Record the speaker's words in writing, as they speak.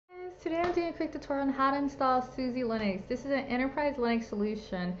Today I'm doing a quick tutorial on how to install SUSE Linux. This is an enterprise Linux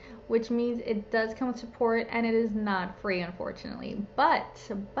solution, which means it does come with support and it is not free, unfortunately. But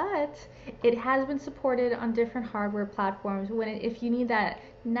it has been supported on different hardware platforms. If you need that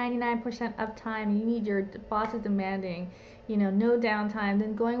 99% uptime, you need your boss is demanding, no downtime,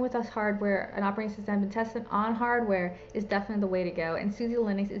 then going with us hardware, an operating system been tested on hardware is definitely the way to go. And SUSE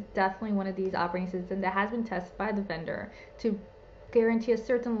Linux is definitely one of these operating systems that has been tested by the vendor to guarantee a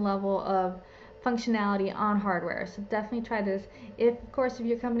certain level of functionality on hardware. So definitely try this. Of course, if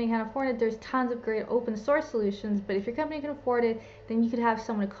your company can afford it, there's tons of great open source solutions, but if your company can afford it, then you could have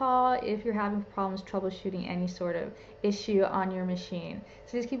someone to call if you're having problems troubleshooting any sort of issue on your machine.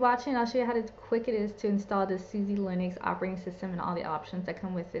 So just keep watching, and I'll show you how quick it is to install the SUSE Linux operating system and all the options that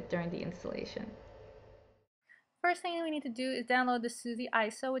come with it during the installation. First thing we need to do is download the SUSE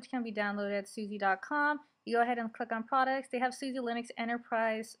ISO, which can be downloaded at SUSE.com. You go ahead and click on products. They have SUSE Linux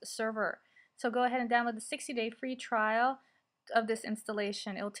Enterprise Server. So go ahead and download the 60-day free trial of this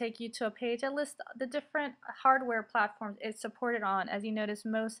installation. It will take you to a page that lists the different hardware platforms it's supported on. As you notice,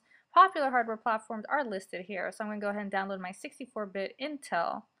 most popular hardware platforms are listed here. So I'm going to go ahead and download my 64-bit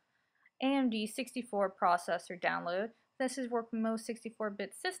Intel AMD 64 processor download. This is work with most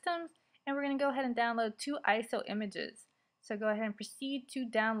 64-bit systems. And we're going to go ahead and download 2 ISO images. So go ahead and proceed to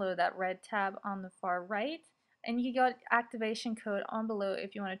download that red tab on the far right. And you can go activation code on below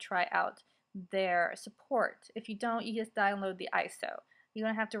if you want to try out their support. If you don't, you just download the ISO. You're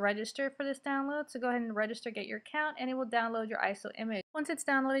going to have to register for this download, so go ahead and register, get your account, and it will download your ISO image. Once it's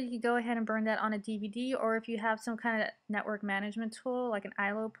downloaded, you can go ahead and burn that on a DVD, or if you have some kind of network management tool like an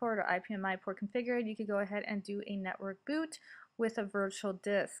ILO port or IPMI port configured, you could go ahead and do a network boot with a virtual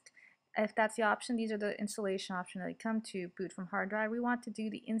disk. If that's the option, these are the installation options that come to boot from hard drive. We want to do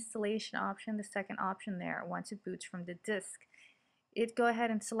the installation option, the second option there, once it boots from the disk. Go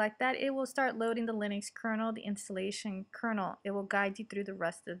ahead and select that. It will start loading the Linux kernel, the installation kernel. It will guide you through the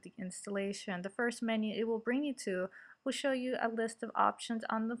rest of the installation. The first menu it will bring you to will show you a list of options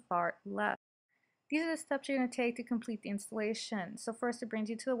on the far left. These are the steps you're going to take to complete the installation. So first it brings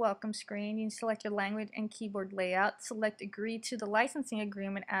you to the welcome screen. You select your language and keyboard layout. Select agree to the licensing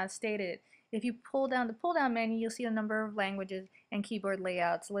agreement as stated. If you pull down the pull down menu, you'll see a number of languages and keyboard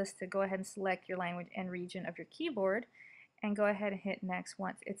layouts listed. Go ahead and select your language and region of your keyboard and go ahead and hit next.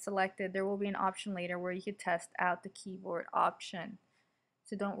 Once it's selected, there will be an option later where you can test out the keyboard option.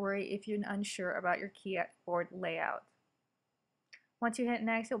 So don't worry if you're unsure about your keyboard layout. Once you hit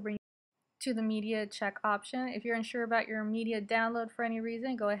next, it'll bring to the media check option. If you're unsure about your media download for any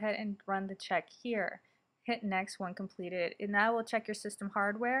reason, go ahead and run the check here. Hit next when completed. And now we'll check your system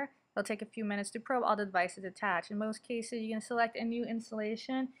hardware. It'll take a few minutes to probe all the devices attached. In most cases, you can select a new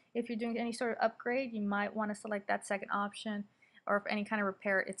installation. If you're doing any sort of upgrade, you might want to select that second option. Or if any kind of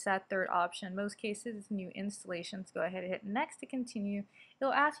repair, it's that third option. In most cases, it's new installations. Go ahead and hit next to continue.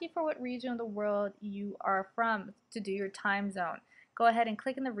 It'll ask you for what region of the world you are from to do your time zone. Go ahead and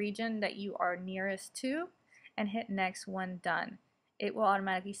click in the region that you are nearest to and hit next when done. It will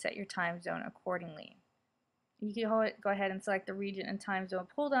automatically set your time zone accordingly. You can go ahead and select the region and time zone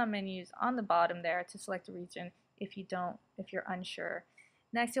pull down menus on the bottom there to select the region if you're unsure.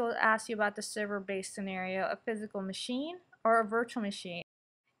 Next, it will ask you about the server-based scenario, a physical machine or a virtual machine.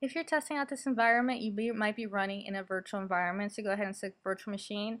 If you're testing out this environment, you might be running in a virtual environment, so go ahead and select virtual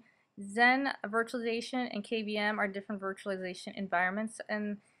machine. Xen virtualization and KVM are different virtualization environments,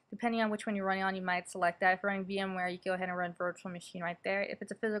 and depending on which one you're running on, you might select that. If you're running VMware, you go ahead and run virtual machine right there. If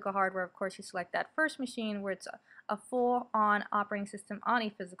it's a physical hardware, of course, you select that first machine where it's a full-on operating system on a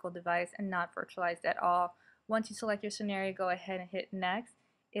physical device and not virtualized at all. Once you select your scenario, go ahead and hit next.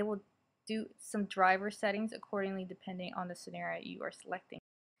 It will do some driver settings accordingly depending on the scenario you are selecting.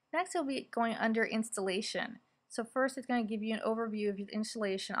 Next, you'll be going under installation. So first it's going to give you an overview of your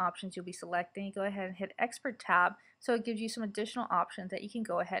installation options you'll be selecting. Go ahead and hit Expert tab so it gives you some additional options that you can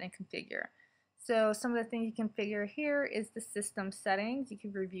go ahead and configure. So some of the things you can configure here is the system settings. You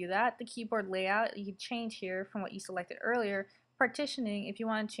can review that. The keyboard layout you can change here from what you selected earlier. Partitioning, if you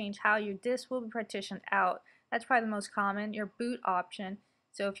want to change how your disk will be partitioned out. That's probably the most common. Your boot option.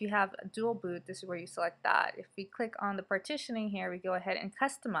 So if you have a dual boot, this is where you select that. If we click on the partitioning here, we go ahead and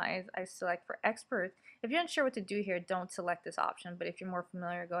customize. I select for expert. If you're unsure what to do here, don't select this option, but if you're more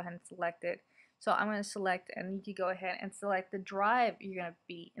familiar, go ahead and select it. So I'm going to select, and you can go ahead and select the drive you're going to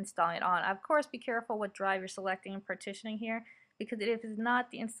be installing it on. Of course, be careful what drive you're selecting in partitioning here, because if it's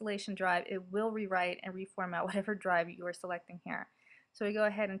not the installation drive, it will rewrite and reformat whatever drive you are selecting here. So we go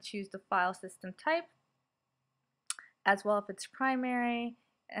ahead and choose the file system type, as well if it's primary,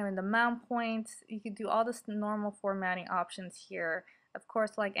 and the mount points. You can do all this normal formatting options here. Of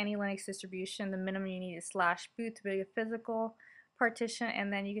course, like any Linux distribution, the minimum you need is /boot to be a physical partition,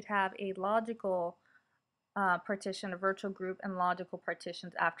 and then you could have a logical partition, a virtual group, and logical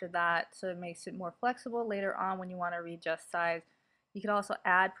partitions after that, so it makes it more flexible later on when you want to readjust size. You could also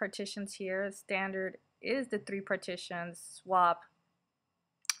add partitions here. Standard is the 3 partitions, swap,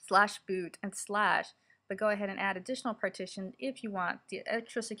 /boot, and /, but go ahead and add additional partitions if you want the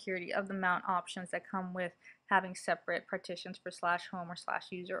extra security of the mount options that come with having separate partitions for /home or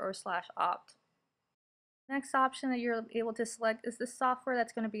 /user or /opt. Next option that you're able to select is the software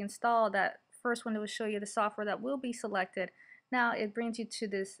that's going to be installed. That first one will show you the software that will be selected. Now it brings you to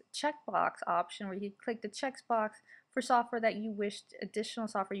this checkbox option where you click the checkbox for software that you wish, additional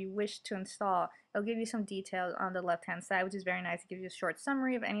software you wish to install. It'll give you some details on the left hand side, which is very nice. It gives you a short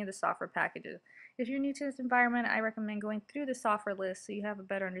summary of any of the software packages. If you're new to this environment, I recommend going through the software list so you have a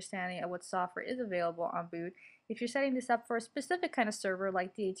better understanding of what software is available on boot. If you're setting this up for a specific kind of server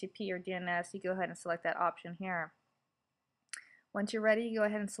like DHCP or DNS, you go ahead and select that option here. Once you're ready, you go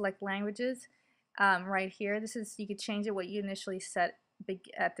ahead and select languages right here. This is, you could change it what you initially set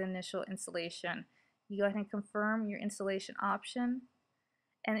at the initial installation. You go ahead and confirm your installation option,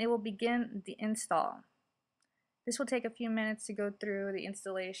 and it will begin the install. This will take a few minutes to go through the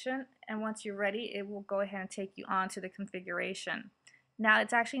installation, and once you're ready, it will go ahead and take you on to the configuration. Now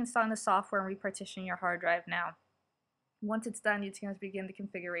it's actually installing the software and repartitioning your hard drive now. Once it's done, it's going to begin the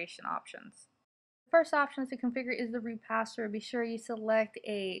configuration options. The first option to configure is the root password. Be sure you select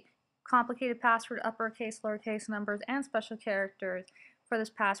a complicated password, uppercase, lowercase numbers, and special characters for this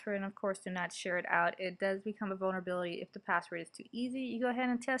password, and of course do not share it out. It does become a vulnerability if the password is too easy. You go ahead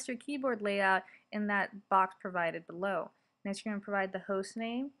and test your keyboard layout in that box provided below. Next, you're going to provide the host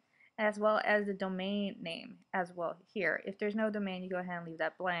name as well as the domain name as well here. If there's no domain, you go ahead and leave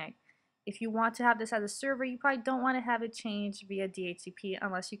that blank. If you want to have this as a server, you probably don't want to have it changed via DHCP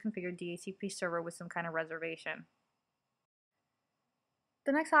unless you configure DHCP server with some kind of reservation.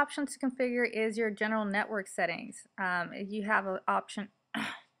 The next option to configure is your general network settings. You have an option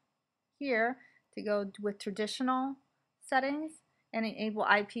here to go with traditional settings and enable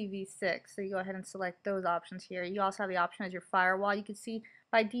IPv6. So you go ahead and select those options here. You also have the option as your firewall. You can see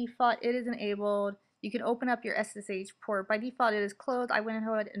by default it is enabled. You can open up your SSH port. By default it is closed. I went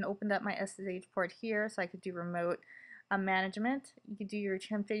ahead and opened up my SSH port here so I could do remote management. You could do your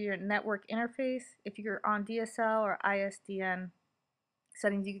configure network interface. If you're on DSL or ISDN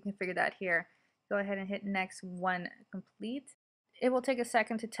settings, you can configure that here. Go ahead and hit next when complete. It will take a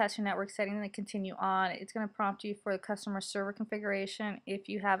second to test your network settings and then continue on. It's going to prompt you for the customer server configuration. If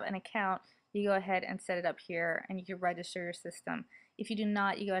you have an account, you go ahead and set it up here and you can register your system. If you do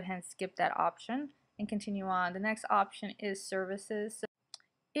not, you go ahead and skip that option and continue on. The next option is services. So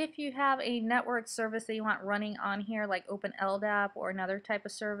if you have a network service that you want running on here, like Open LDAP or another type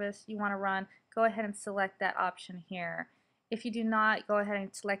of service you want to run, go ahead and select that option here. If you do not, go ahead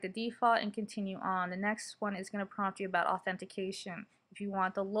and select the default and continue on. The next one is going to prompt you about authentication. If you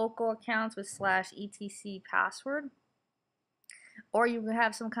want the local accounts with /etc password, or you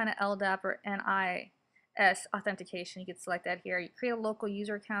have some kind of LDAP or NIS authentication, you can select that here. You create a local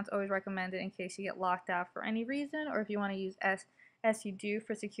user account, always recommended in case you get locked out for any reason, or if you want to use SUDO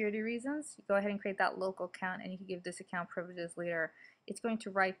for security reasons, you go ahead and create that local account and you can give this account privileges later. It's going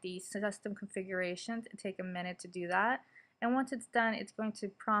to write these custom configurations and take a minute to do that. And once it's done, it's going to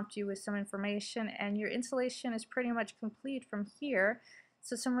prompt you with some information, and your installation is pretty much complete from here.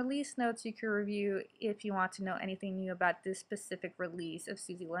 So some release notes you can review if you want to know anything new about this specific release of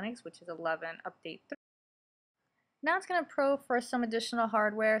SUSE Linux, which is 11 update 3. Now it's going to probe for some additional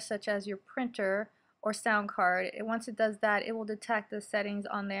hardware such as your printer or sound card. Once it does that, it will detect the settings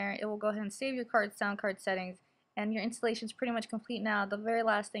on there. It will go ahead and save your sound card settings, and your installation is pretty much complete now. The very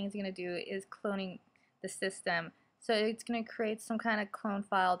last thing it's going to do is cloning the system. So it's going to create some kind of clone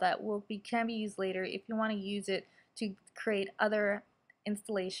file that can be used later if you want to use it to create other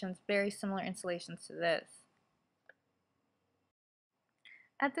installations, very similar installations to this.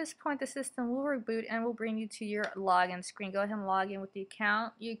 At this point, the system will reboot and will bring you to your login screen. Go ahead and log in with the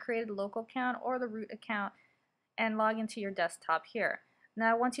account you created, the local account or the root account, and log into your desktop here.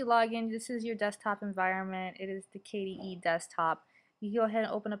 Now, once you log in, this is your desktop environment. It is the KDE desktop. You go ahead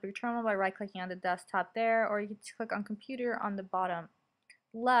and open up your terminal by right-clicking on the desktop there, or you can click on computer on the bottom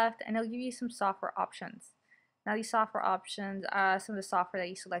left, and it'll give you some software options. Now these software options are some of the software that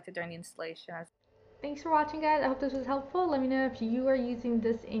you selected during the installation. Thanks for watching, guys. I hope this was helpful. Let me know if you are using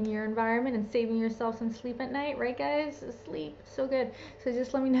this in your environment and saving yourself some sleep at night, right guys? Sleep, so good. So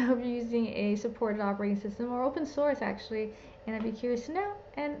just let me know if you're using a supported operating system or open source actually, and I'd be curious to know,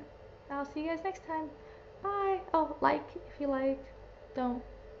 and I'll see you guys next time. Bye. Oh, like if you liked. don't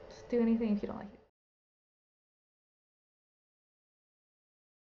just do anything if you don't like it.